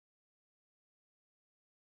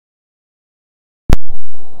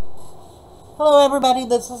Hello everybody,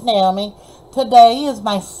 this is Naomi. Today is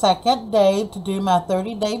my second day to do my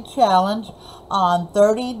 30-day challenge on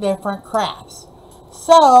 30 different crafts.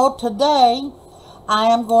 So today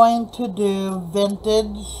I am going to do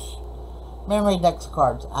vintage Memorydex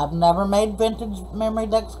cards. I've never made vintage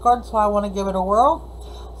Memorydex cards, so I want to give it a whirl.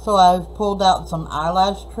 So I've pulled out some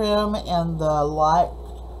eyelash trim in the light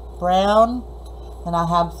brown, and I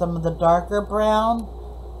have some of the darker brown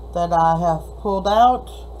that I have pulled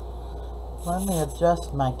out. Let me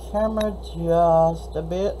adjust my camera just a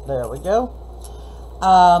bit. There we go.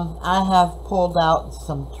 I have pulled out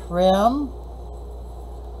some trim,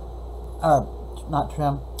 not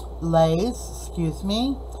trim, lace, excuse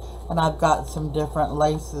me. And I've got some different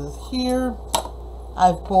laces here.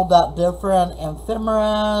 I've pulled out different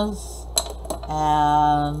ephemeras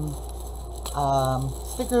and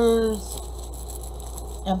stickers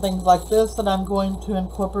and things like this that I'm going to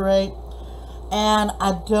incorporate. And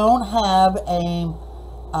I don't have a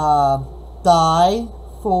die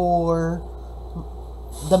for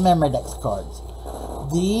the Memorydex cards.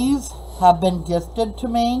 These have been gifted to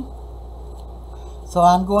me, so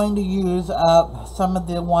I'm going to use up some of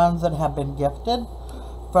the ones that have been gifted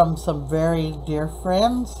from some very dear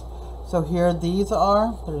friends. So here these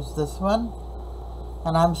are. There's this one,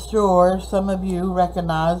 and I'm sure some of you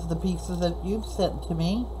recognize the pieces that you've sent to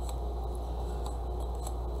me.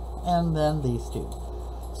 And then these two.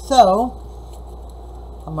 So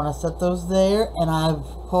I'm going to set those there, and I've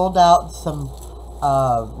pulled out some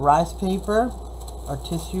rice paper or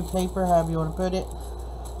tissue paper, however you want to put it.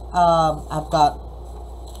 I've got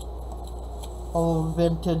old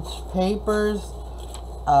vintage papers,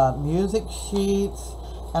 music sheets,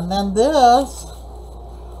 and then this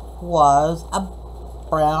was a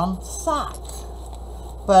brown sack,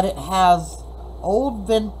 but it has old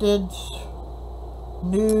vintage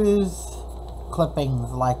news clippings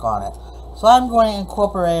like on it. So I'm going to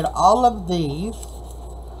incorporate all of these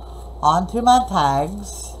onto my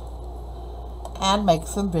tags and make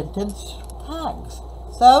some vintage tags.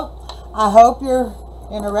 So I hope you're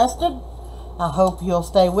interested. I hope you'll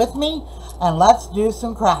stay with me, and let's do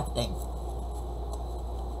some crafting.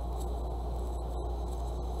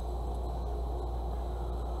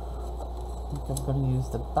 I think I'm going to use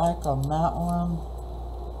the back on that one.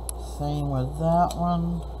 Same with that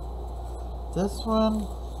one. This one,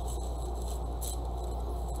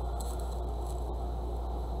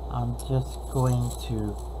 I'm just going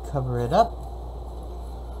to cover it up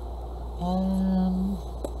and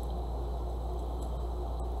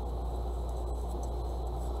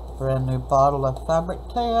brand new bottle of Fabric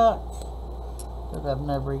Tac that I've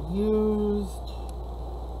never used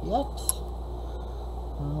yet.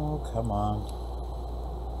 Oh, come on.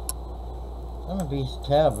 Some of these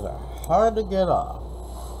tabs are hard to get off.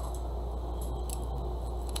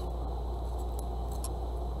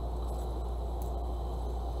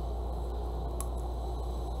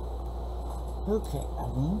 Okay, I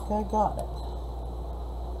think I got it.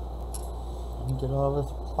 Let me get all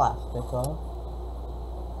this plastic off.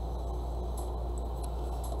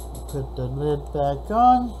 Put the lid back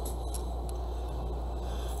on.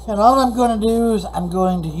 And all I'm going to do is I'm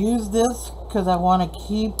going to use this because I want to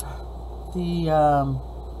keep the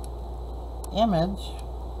image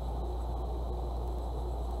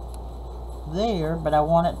there, but I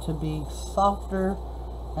want it to be softer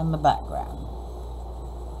in the background.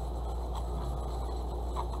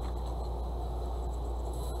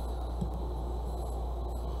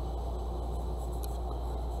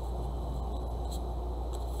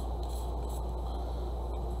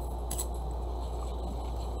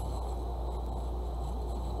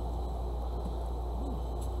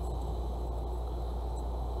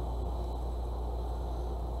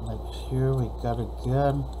 Make sure we got a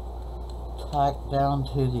good tack down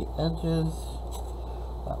to the edges.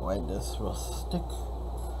 That way this will stick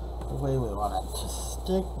the way we want it to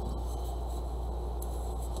stick.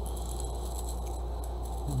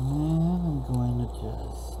 And then I'm going to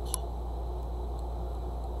just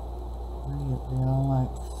bring it down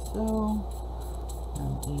like so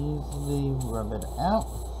and easily rub it out.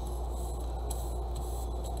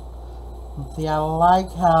 And see, I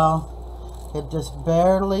like how it just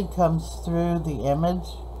barely comes through the image.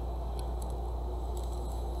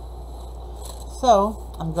 So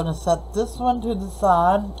I'm going to set this one to the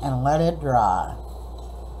side and let it dry.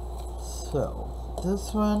 So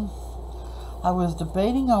this one, I was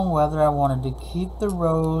debating on whether I wanted to keep the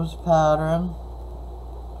rose pattern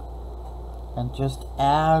and just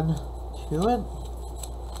add to it,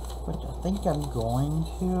 which I think I'm going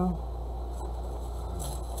to.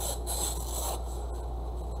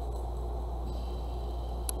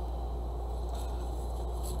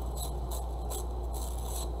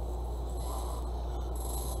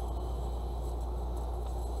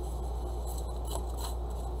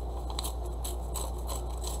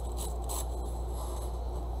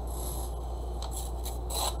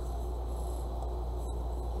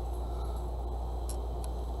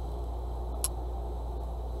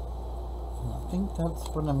 that's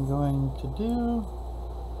what I'm going to do.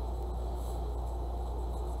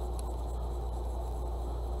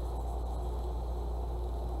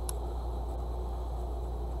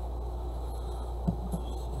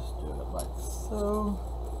 Just do it like so.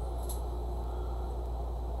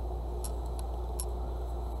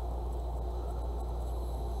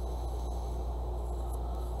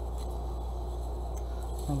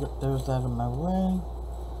 I get those out of my way,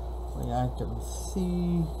 where I can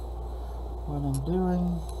see what I'm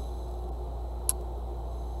doing.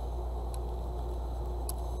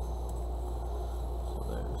 So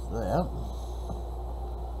there's that.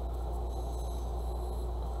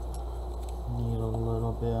 Need a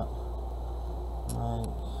little bit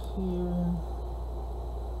right here.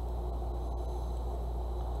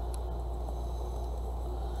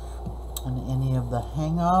 And any of the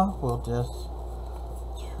hang off we'll just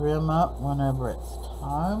trim up whenever it's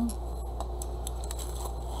time.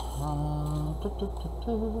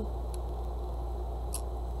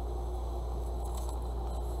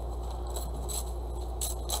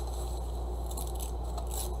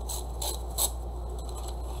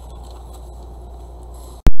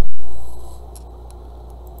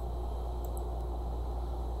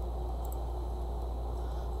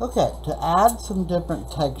 Okay, to add some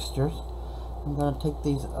different textures, I'm going to take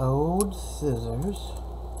these old scissors.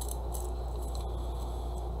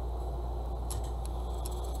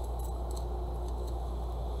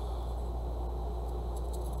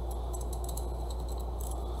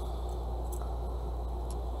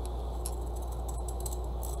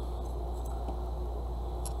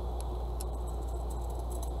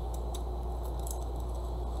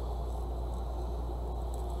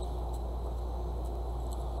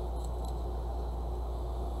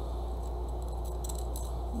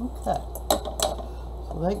 Okay,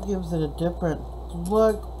 so that gives it a different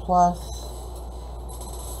look, plus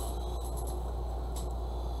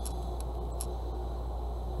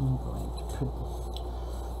I'm going to put,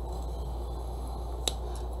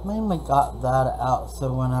 mainly got that out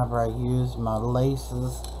so whenever I use my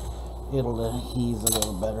laces it'll adhere a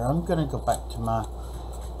little better. I'm going to go back to my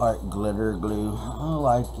art glitter glue. I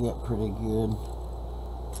like it pretty good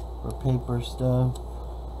for paper stuff.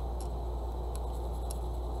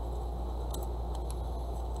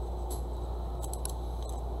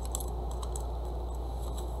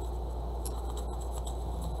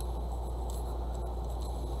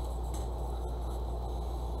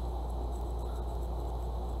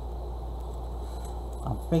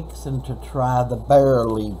 I'm fixing to try the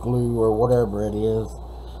barely glue or whatever it is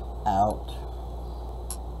out.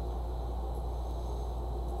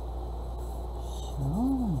 So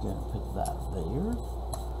I'm going to put that there.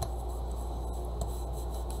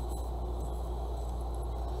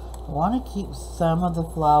 I want to keep some of the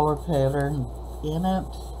flower pattern in it.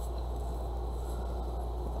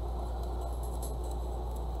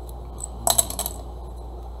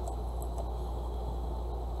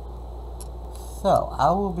 So, I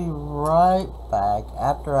will be right back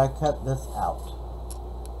after I cut this out.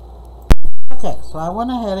 Okay, so I went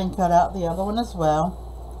ahead and cut out the other one as well.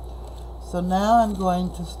 So now I'm going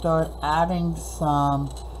to start adding some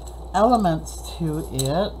elements to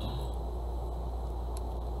it.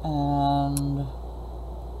 And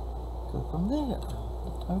go from there.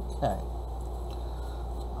 Okay.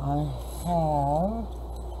 I have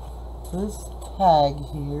this tag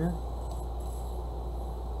here.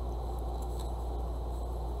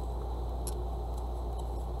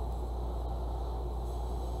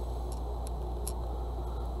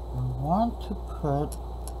 I want to put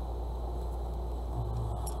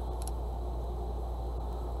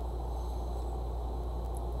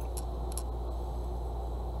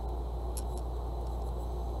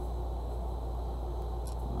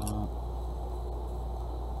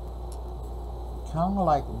kind of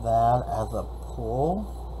like that as a pull.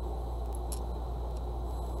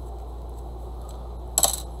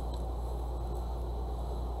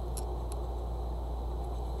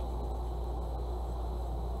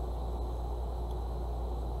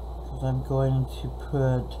 Because I'm going to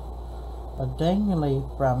put a dangly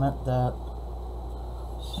from it that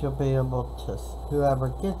she'll be able to, whoever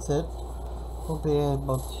gets it, will be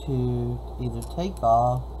able to either take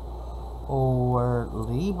off or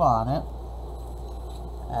leave on it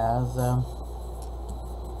as okay.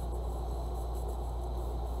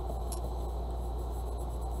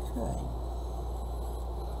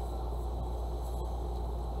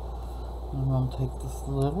 I'm going to take this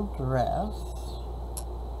little dress .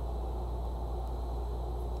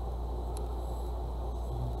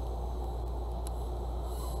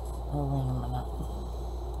 Oh, wait a minute.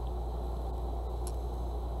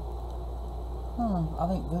 I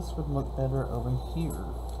think this would look better over here.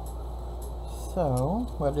 So,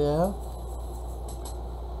 what if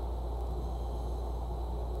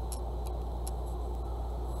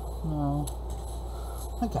no.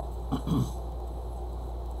 Okay.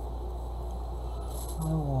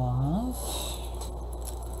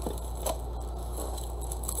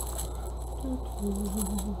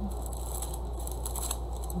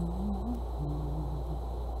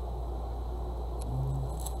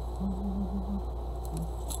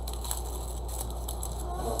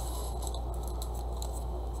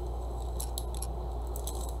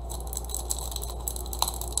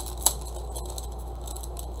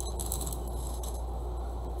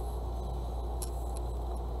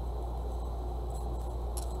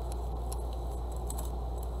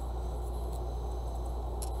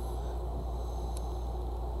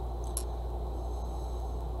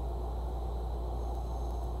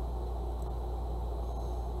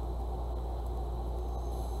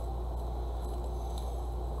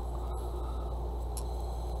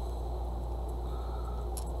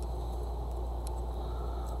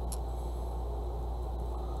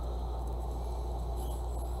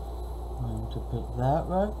 I want to put that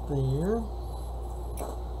right there,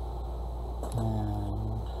 and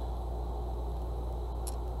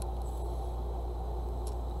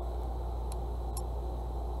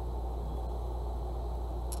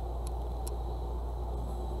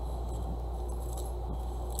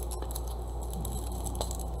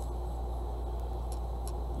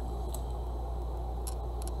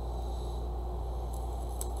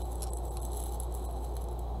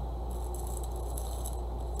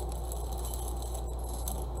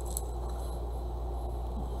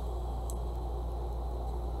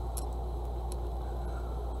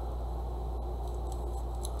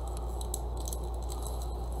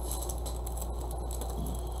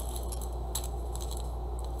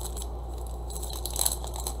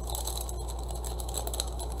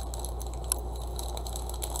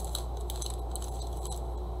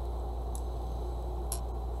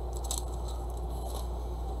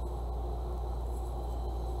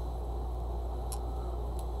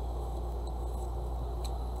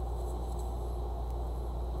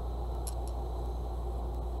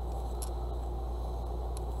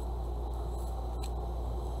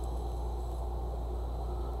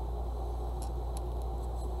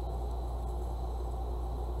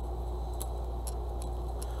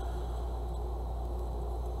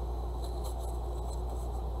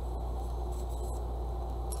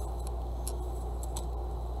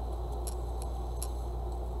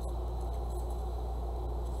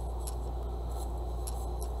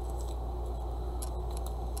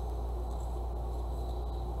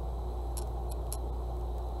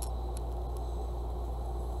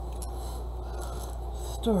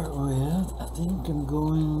start with, I think I'm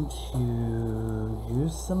going to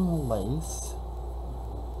use some lace.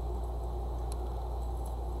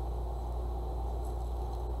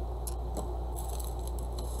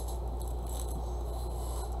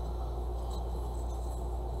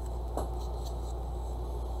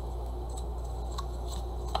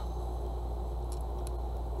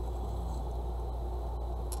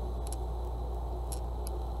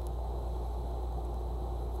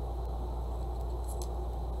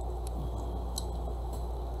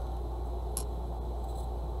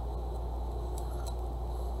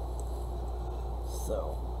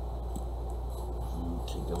 So,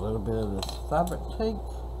 take a little bit of this fabric tape,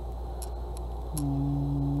 and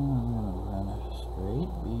I'm going to run a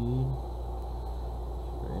straight bead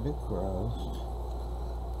straight across,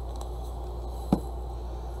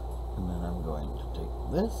 and then I'm going to take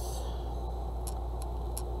this,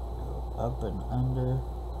 go up and under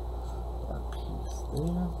that piece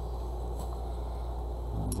there.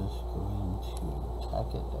 I'm just going to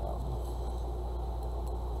tack it down.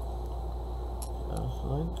 Just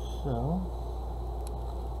like so.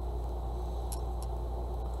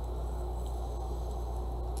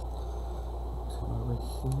 Come over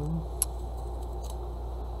here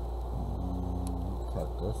and cut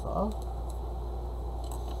this off.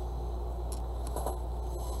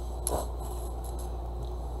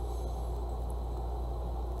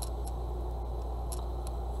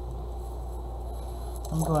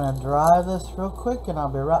 I'm going to dry this real quick and I'll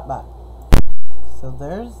be right back. So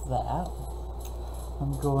there's that.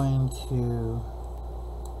 I'm going to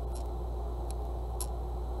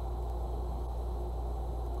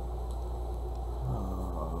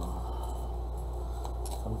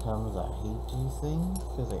sometimes I hate these things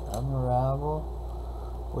because they unravel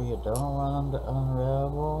where you don't want them to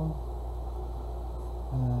unravel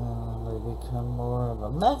and they become more of a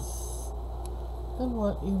mess than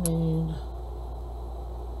what you need.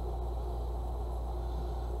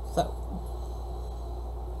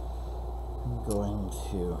 going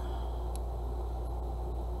to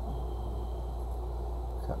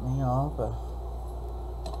cut me off a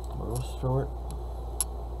little short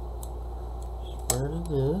square of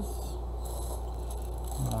this.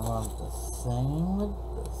 And I want the same with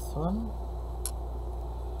this one.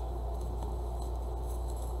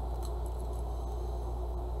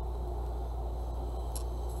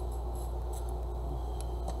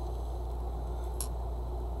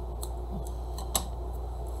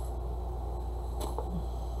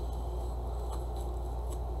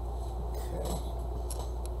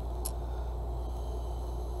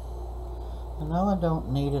 I know I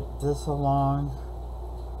don't need it this long,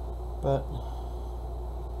 but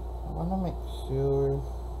I want to make sure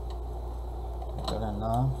I got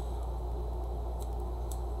enough.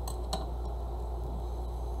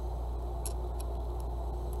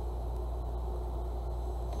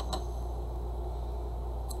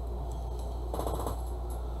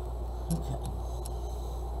 Okay,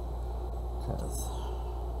 because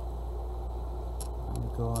I'm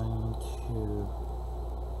going to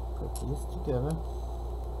put these together,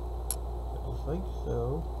 just like so.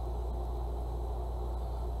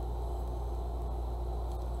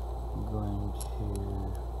 I'm going to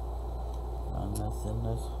run this in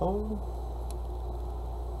this hole.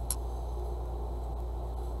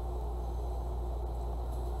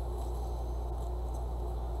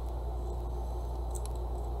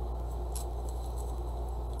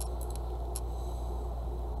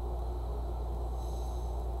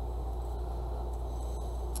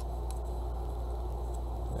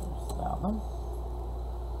 One.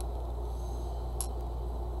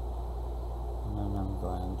 And then I'm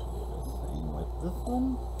going to do the same with this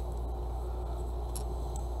one.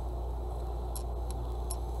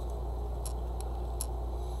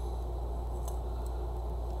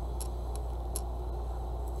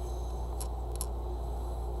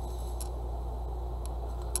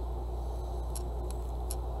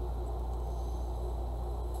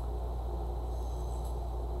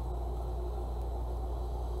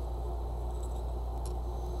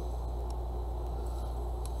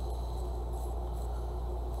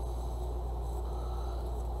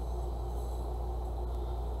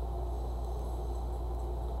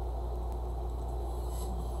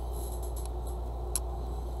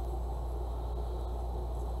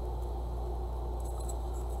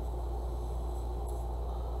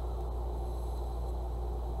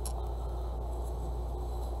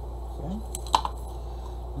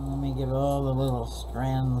 And let me get all the little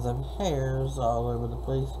strands of hairs all over the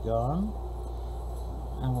place gone,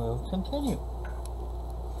 and we'll continue.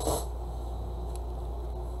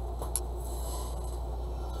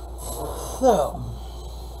 So,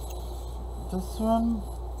 this one,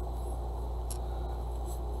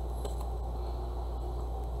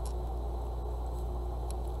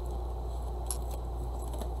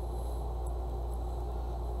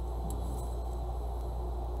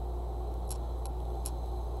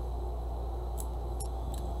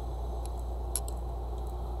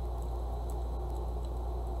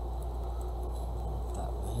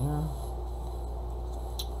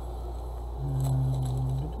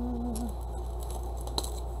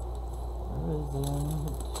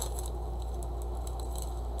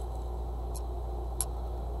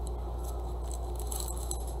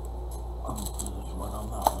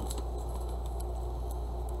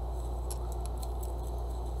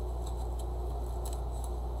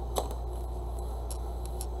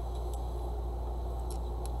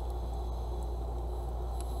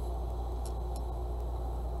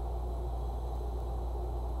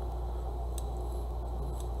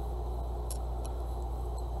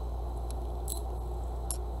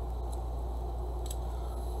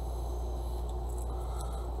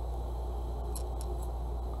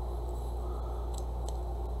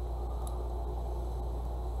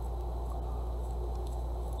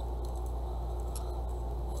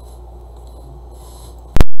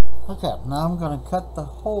 okay, now I'm going to cut the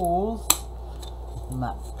holes in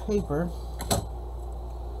that paper.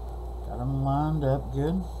 Got them lined up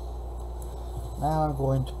good. Now I'm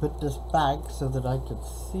going to put this back so that I can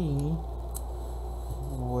see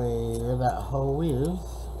where that hole is.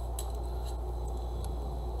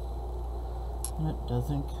 And it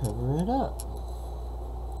doesn't cover it up.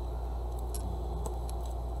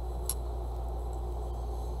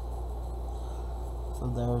 So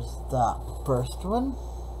there's that first one.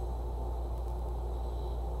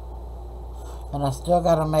 And I still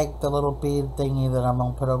got to make the little bead thingy that I'm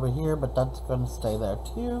going to put over here, but that's going to stay there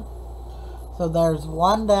too. So there's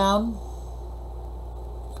one down.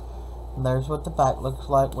 And there's what the back looks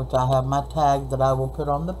like, which I have my tag that I will put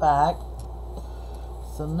on the back.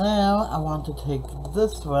 So now I want to take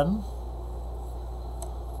this one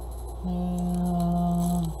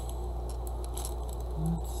And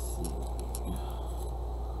let's see.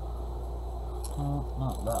 Oh,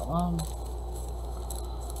 not that one.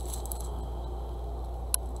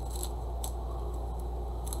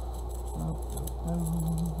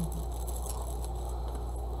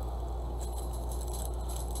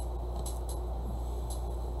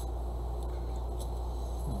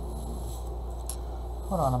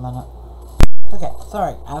 Hold on a minute. Okay,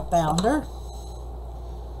 sorry, I found her.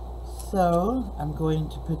 So, I'm going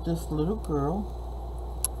to put this little girl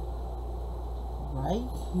right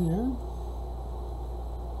here.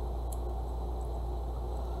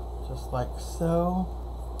 Just like so.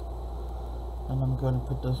 And I'm going to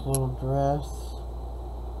put this little dress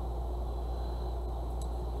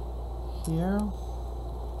here.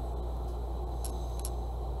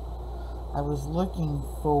 I was looking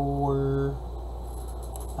for,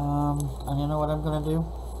 and you know what I'm going to do?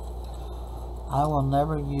 I will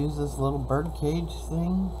never use this little bird cage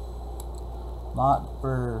thing. Not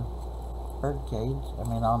for bird cage, I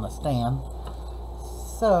mean on the stand.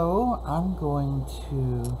 So I'm going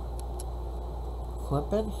to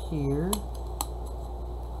clip it here.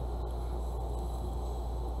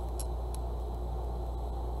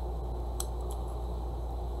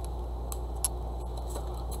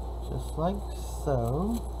 Just like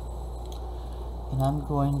so. And I'm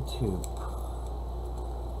going to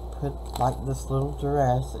put like this little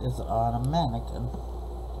dress is on a mannequin.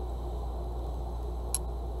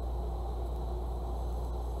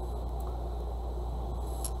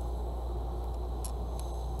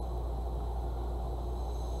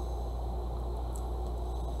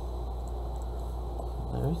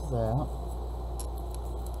 There's that.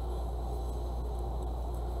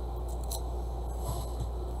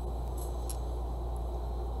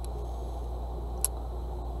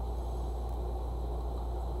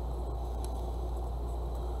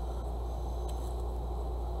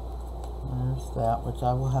 That, which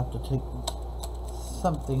I will have to take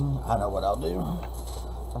something. I know what I'll do.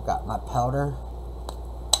 I've got my powder.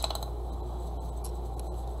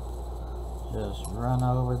 Just run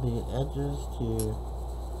over the edges to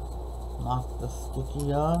knock the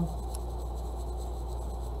sticky on.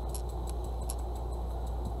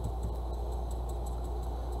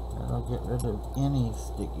 It'll get rid of any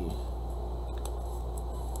sticky.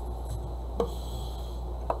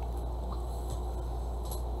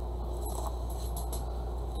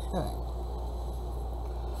 Okay.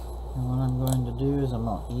 And what I'm going to do is I'm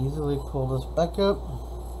going to easily pull this back up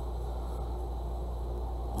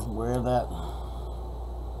and wear that.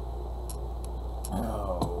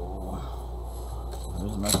 Oh,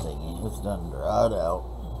 there's my thingy. It's done dried out.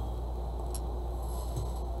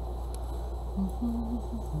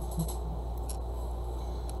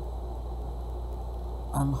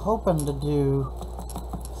 I'm hoping to do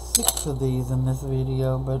 6 of these in this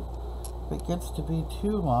video, but if it gets to be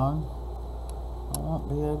too long, I won't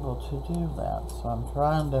be able to do that. So I'm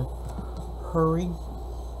trying to hurry.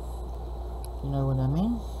 You know what I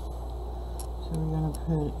mean? So we're going to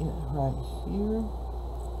put it right here,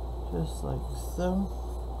 just like so.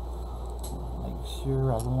 Make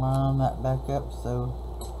sure I line that back up so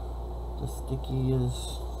the sticky is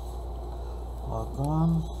all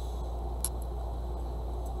gone.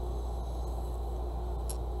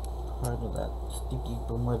 Part of that sticky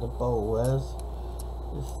from where the bowl was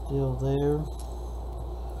is still there,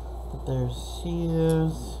 but there she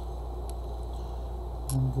is.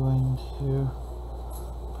 I'm going to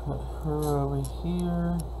put her over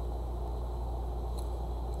here.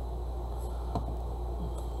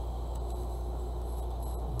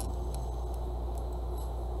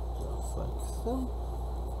 Just like so.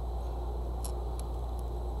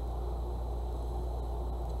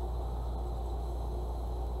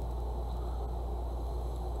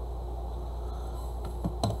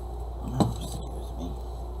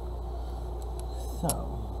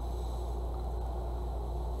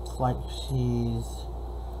 Like she's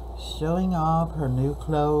showing off her new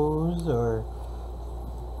clothes or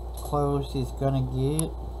clothes she's gonna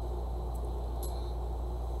get.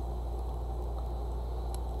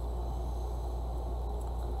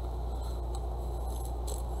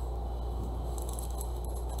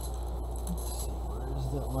 Let's see, where's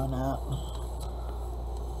that one at?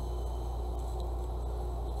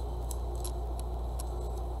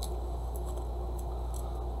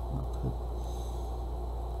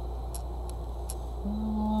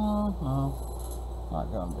 No, not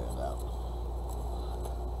gonna do that.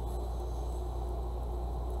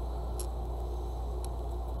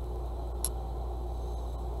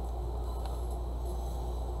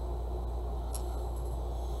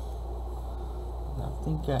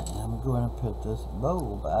 think I am going to put this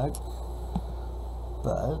bowl back,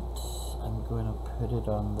 but I'm going to put it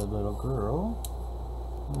on the little girl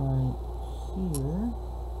right here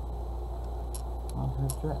on her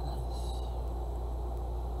dress.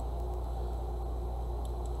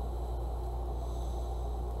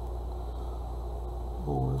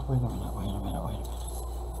 Or, wait a minute.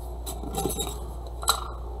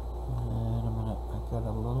 I got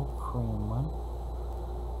a little cream one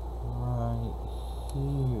right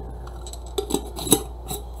here.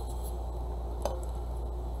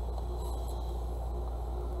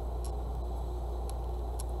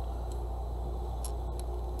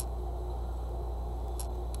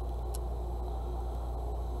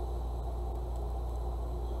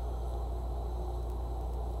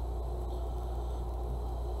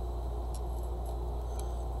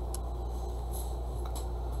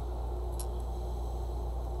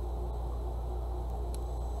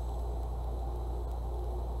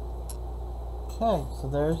 Okay, so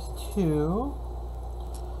there's two.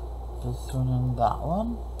 This one and that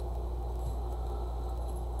one.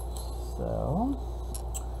 So,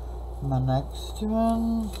 my next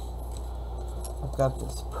one, I've got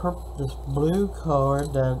this this blue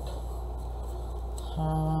card that,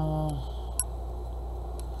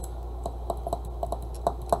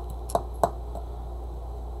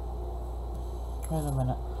 wait a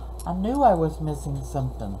minute. I knew I was missing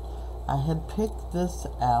something. I had picked this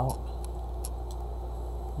out.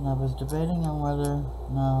 And I was debating on whether,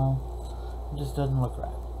 no, it just doesn't look right.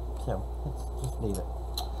 So, let's just leave it.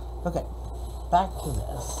 Okay, back to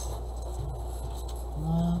this.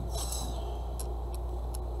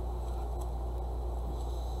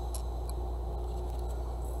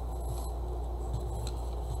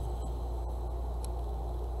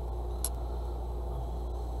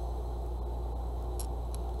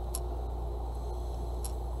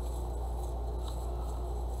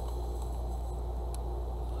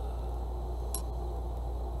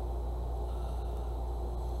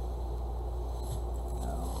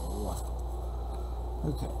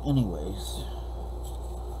 Okay, anyways,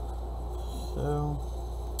 so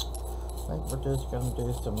I think we're just going to do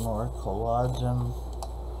some more collagen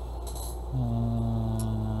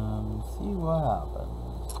and see what happens.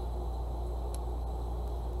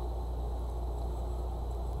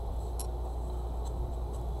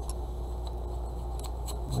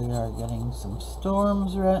 We are getting some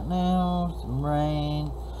storms right now, some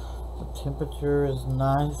rain. The temperature is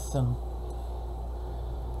nice and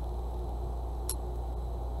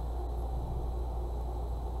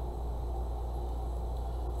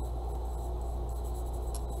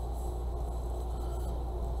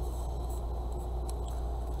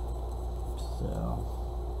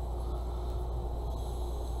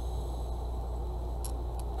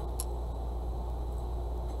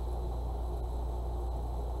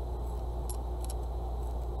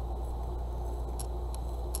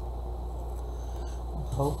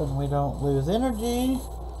hoping we don't lose energy,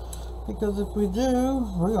 because if we do,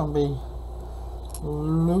 we're going to be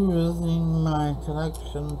losing my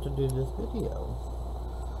connection to do this video.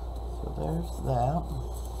 So there's that.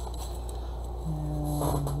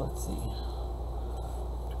 And let's see.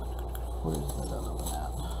 Where's that other one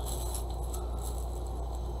at?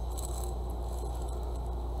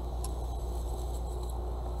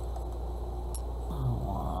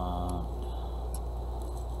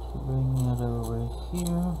 Bring it over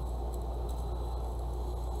here.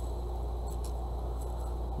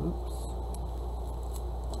 Oops.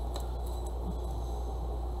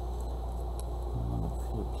 I'm going to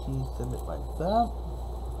put a piece of it like that.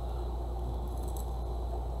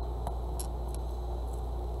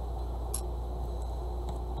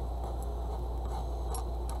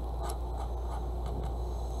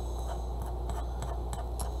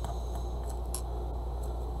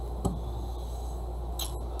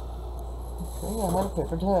 Okay, I have a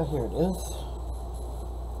paper towel. Here it is.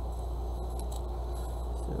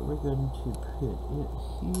 So we're going to put it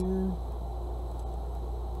here.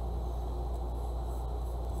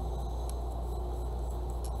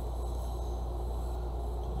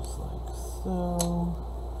 Just like so.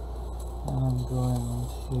 And I'm going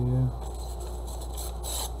to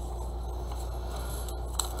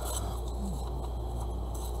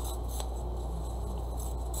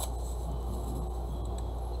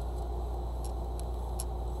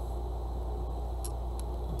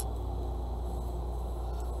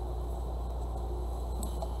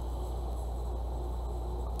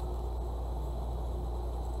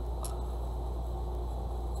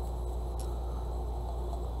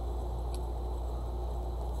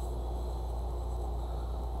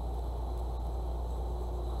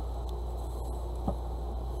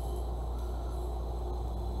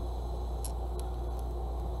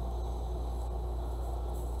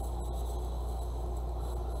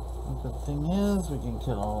The thing is, we can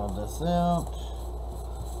cut all of this out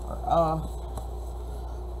or off.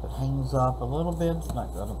 If it hangs off a little bit, it's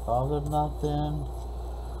not going to bother nothing.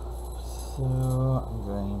 So I'm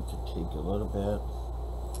going to take a little bit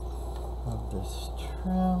of this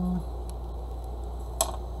trim.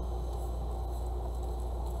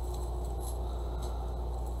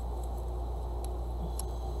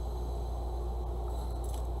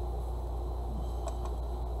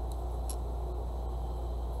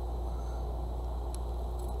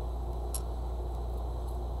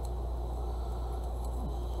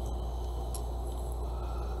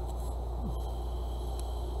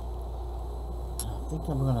 I think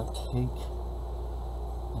I'm going to take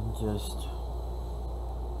and just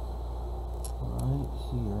right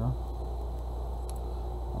here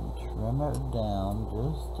and trim it down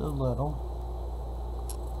just a little.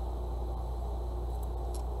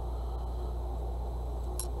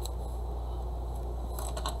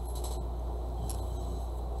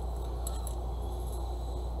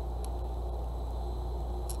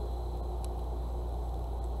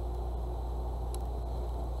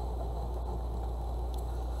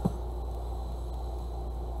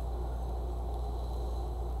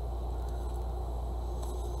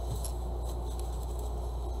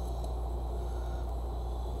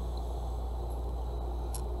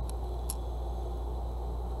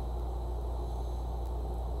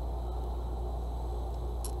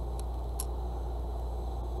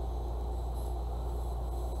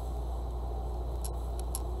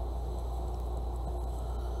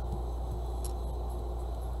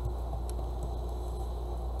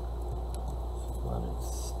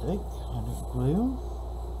 Stick, let it glue.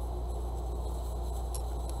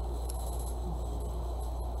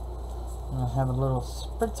 And I have a little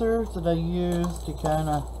spritzer that I use to kind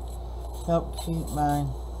of help keep my.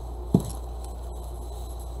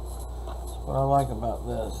 That's what I like about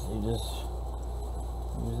this. You just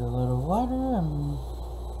use a little water and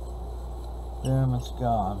boom, it's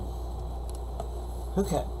gone.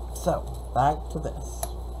 Okay, so back to this.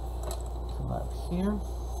 Come up here.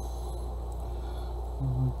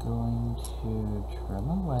 We're going to trim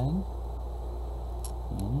away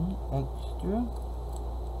any extra,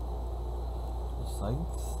 just like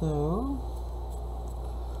so.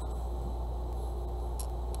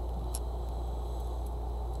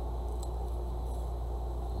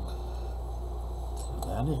 So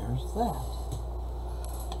that is that.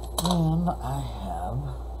 Then I have,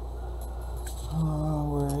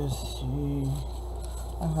 where is she?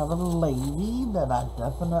 I have a lady that I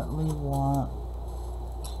definitely want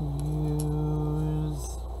use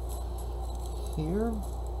here.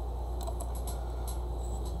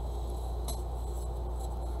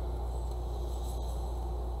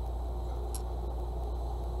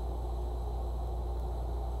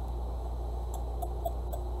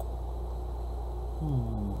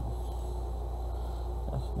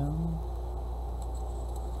 That's no.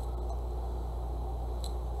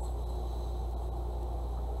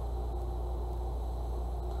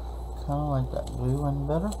 Kind of like that blue one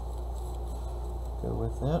better. Go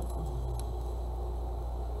with it.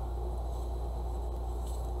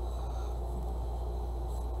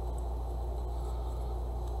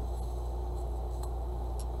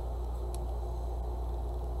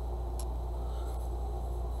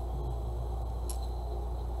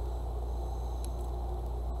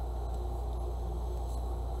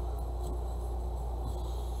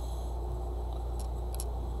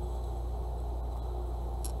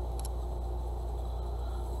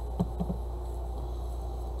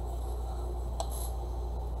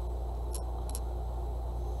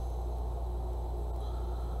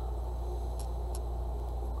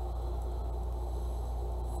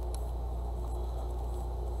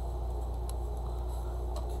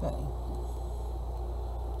 Okay,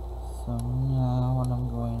 so now what I'm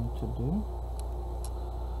going to do,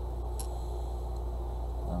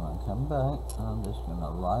 I'm going to come back and I'm just going to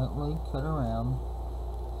lightly cut around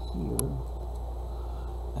here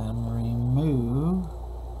and remove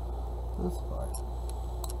this part.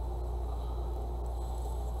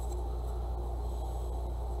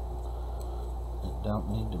 It don't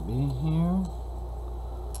need to be here.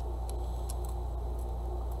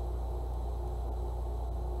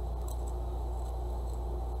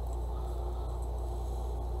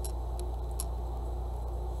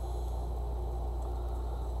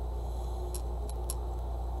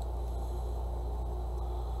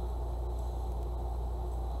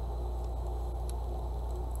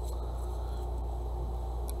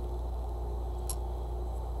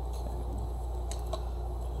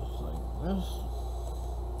 This.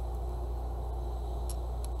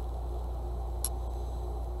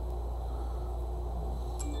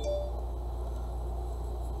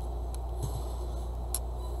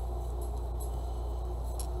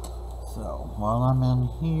 So while I'm in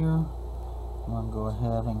here, I'm going to go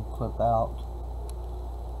ahead and clip out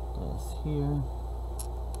this here.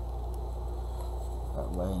 That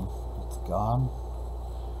way it's gone.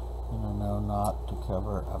 And I know not to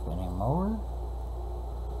cover it up anymore.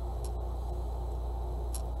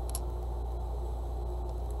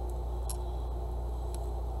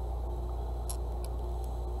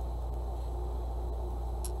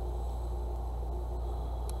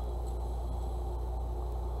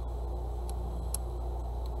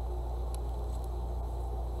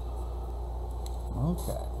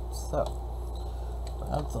 Okay, so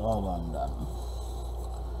that's all undone.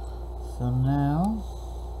 So now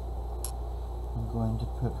I'm going to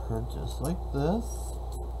put her just like this.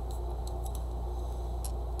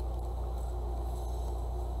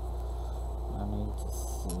 I need to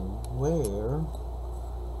see where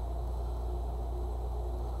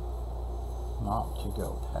not to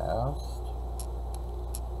go past.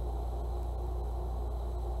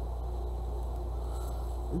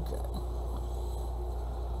 Okay.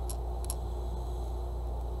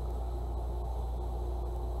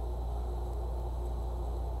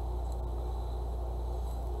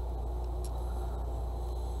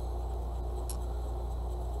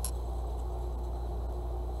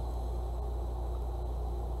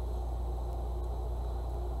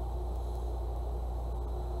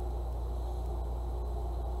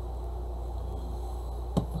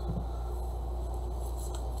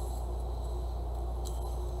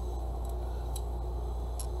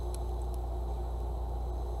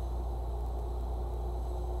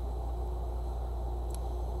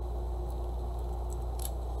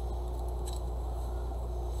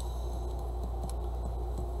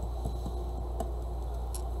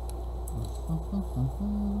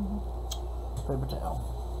 Paper towel.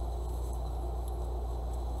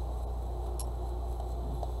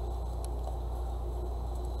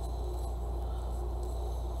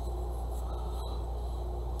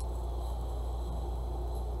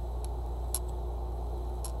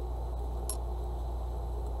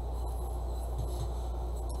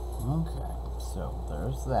 Okay, so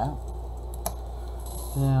there's that.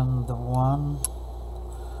 Then the one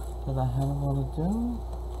that I had a while ago.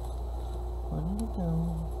 Where did it go?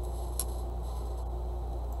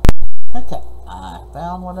 Okay, I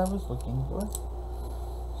found what I was looking for.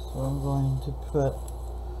 So I'm going to put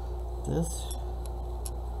this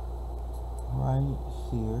right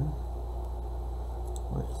here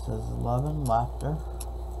where it says love and laughter.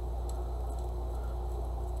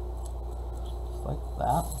 Just like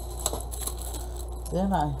that.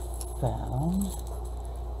 Then I found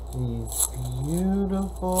these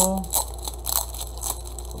beautiful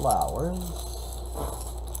flowers.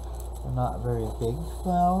 They're not very big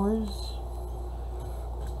flowers.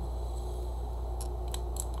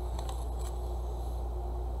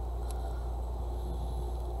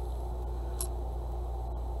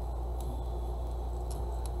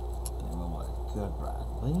 They will look good right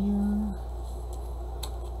there.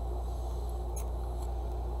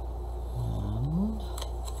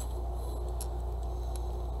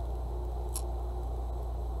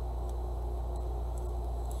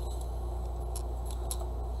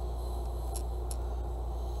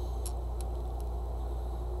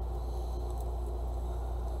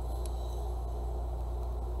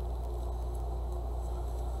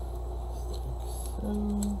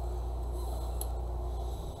 And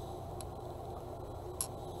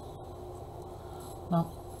no,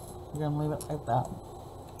 we're gonna leave it like that.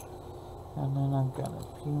 And then I've got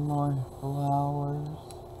a few more flowers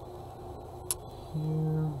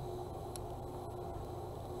here.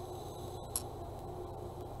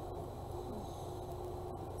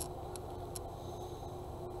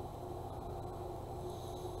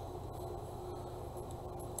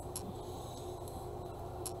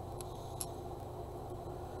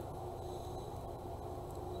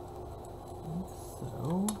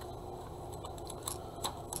 So,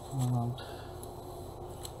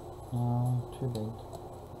 no, too big.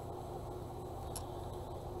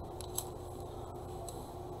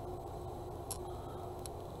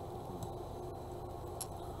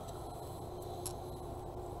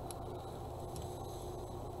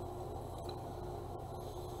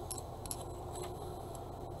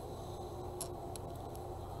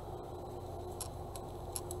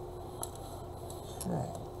 Okay.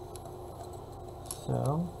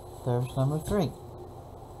 So, there's number 3.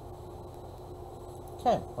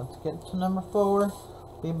 Okay, let's get to number 4.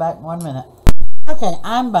 Be back in 1 minute. Okay,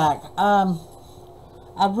 I'm back.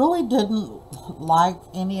 I really didn't like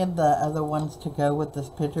any of the other ones to go with this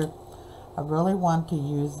picture. I really want to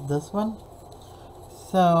use this one.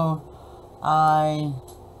 So, I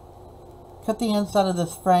cut the inside of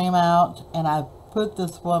this frame out, and I put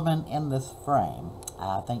this woman in this frame.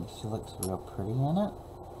 I think she looks real pretty in it.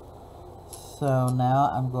 So now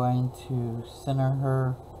I'm going to center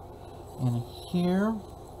her in here.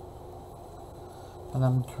 And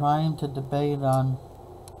I'm trying to debate on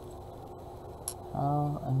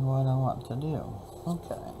how and what I want to do.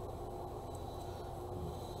 Okay.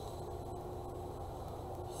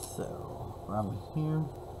 So, from here.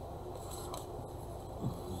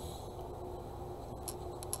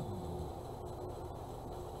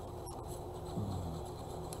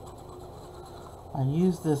 I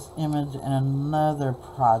used this image in another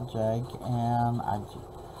project, and I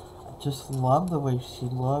just love the way she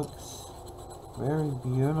looks. Very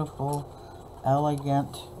beautiful,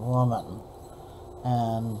 elegant woman.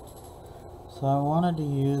 And so I wanted to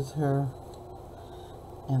use her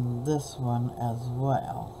in this one as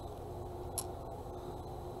well.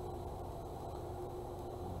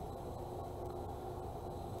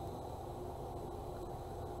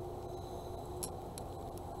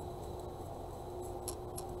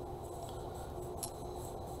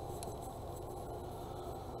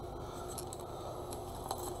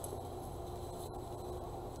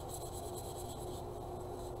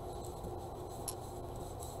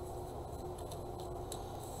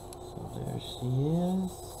 There she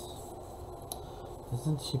is.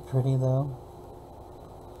 Isn't she pretty though?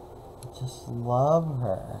 I just love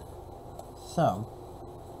her. So,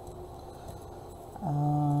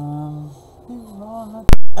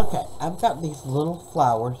 okay, I've got these little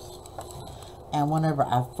flowers, and whenever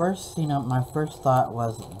I first seen them, my first thought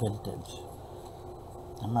was vintage.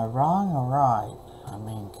 Am I wrong or right? I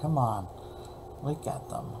mean, come on, look at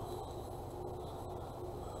them.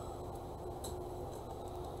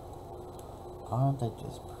 Aren't they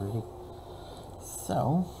just pretty?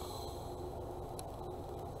 So,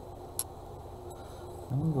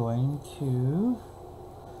 I'm going to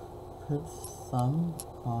put some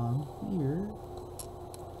on here.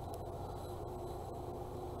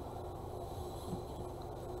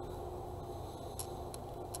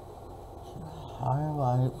 To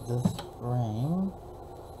highlight this frame.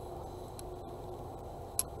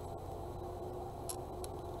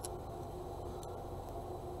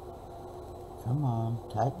 Come on,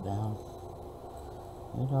 type down.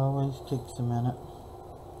 It always takes a minute.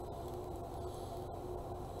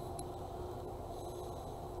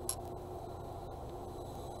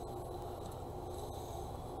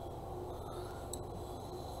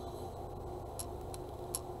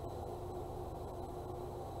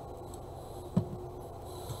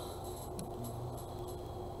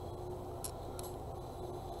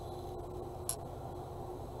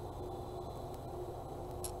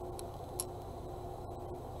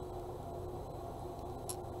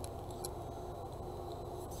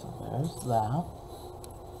 There's that.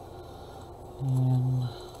 And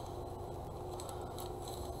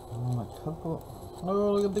a couple.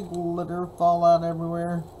 Oh, look at the glitter fall out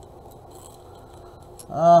everywhere.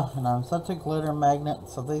 And I'm such a glitter magnet,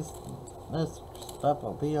 so this stuff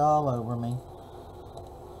will be all over me.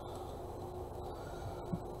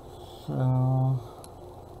 So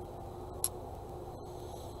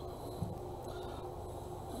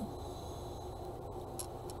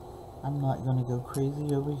I'm not going to go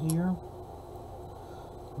crazy over here.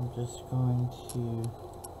 I'm just going to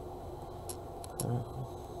put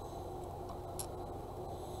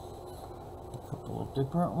a couple of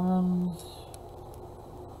different ones.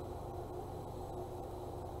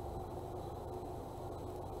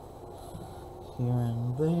 Here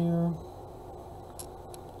and there.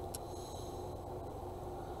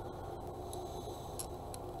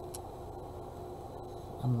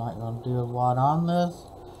 I'm not going to do a lot on this,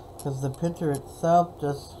 because the picture itself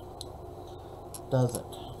just does it.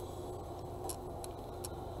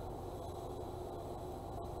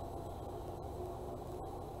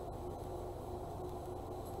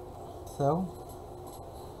 So,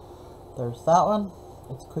 there's that one.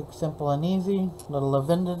 It's quick, simple, and easy. Little of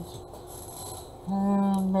vintage.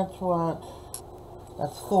 And that's what?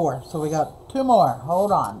 That's 4. So we got 2 more.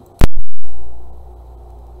 Hold on.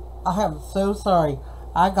 I am so sorry.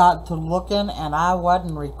 I got to looking and I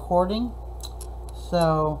wasn't recording.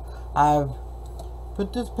 So I've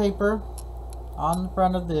put this paper on the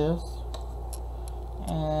front of this.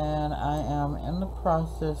 And I am in the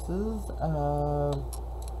processes of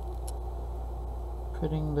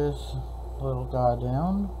putting this little guy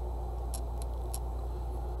down.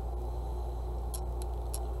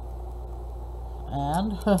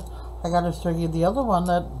 And I gotta show you the other one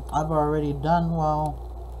that I've already done while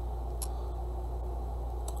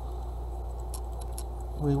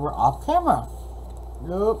we were off camera.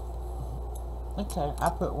 Yep. Okay, I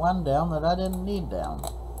put one down that I didn't need down.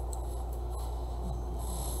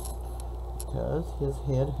 Because his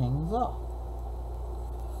head hangs off.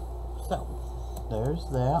 So, there's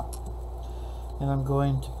that. And I'm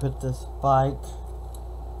going to put this bike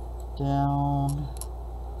down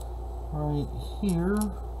right here.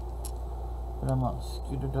 But I'm going to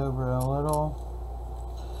scoot it over a little.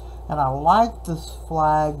 And I like this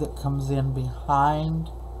flag that comes in behind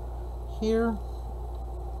here.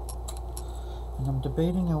 And I'm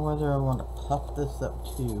debating on whether I want to puff this up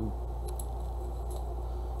too.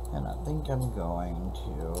 And I think I'm going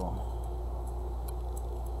to.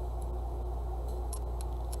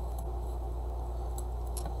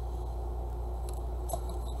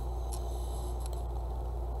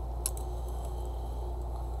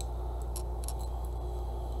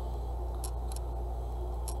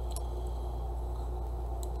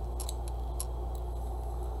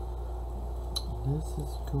 This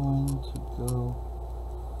is going to go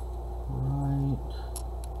right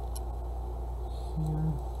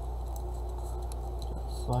here,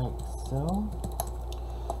 just like so.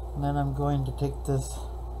 And then I'm going to take this,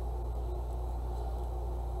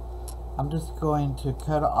 I'm just going to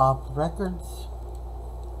cut off records.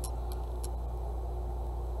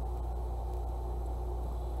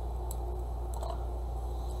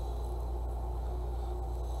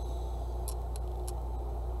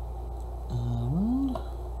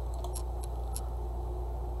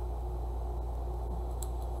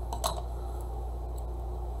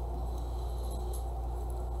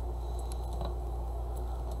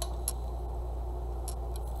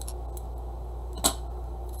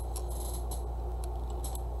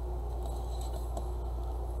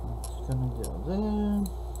 Gonna go there.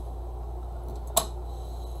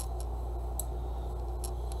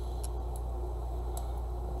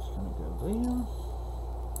 That's gonna go there.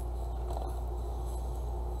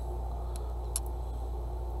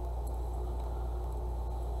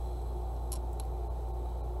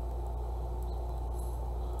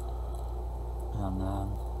 And then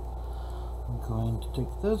I'm going to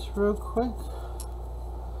take this real quick,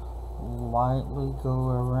 lightly go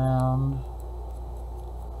around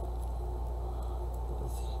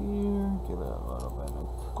here, give it a little bit of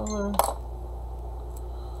color,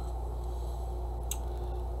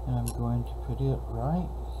 and I'm going to put it right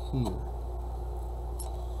here,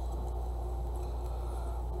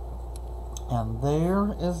 and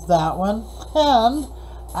there is that one. And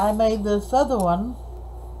I made this other one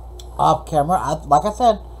off camera. Like I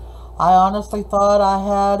said, I honestly thought I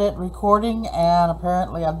had it recording, and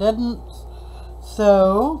apparently I didn't.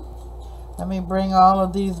 So let me bring all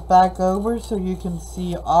of these back over so you can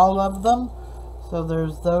see all of them. So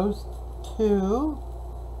there's those two.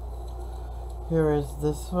 Here is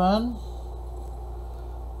this one,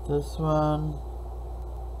 this one,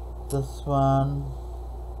 this one,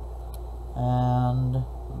 and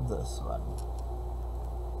this one.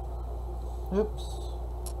 Oops.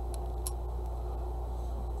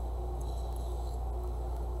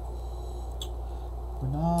 We're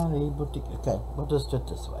not able to, okay, we'll just do it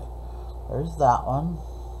this way. There's that one.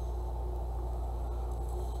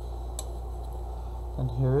 And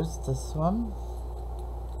here's this one.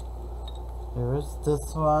 Here's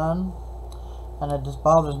this one. And it just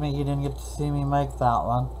bothers me you didn't get to see me make that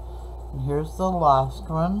one. And here's the last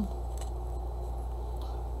one.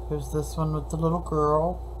 Here's this one with the little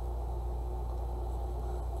girl.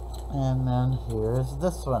 And then here's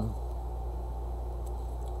this one.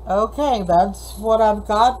 Okay, that's what I've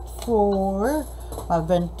got for my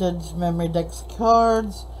vintage Memory Dex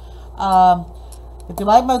cards. If you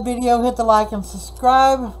like my video, hit the like and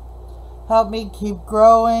subscribe. Help me keep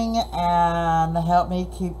growing and help me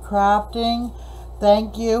keep crafting.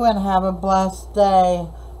 Thank you and have a blessed day.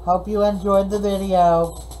 Hope you enjoyed the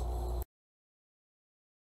video.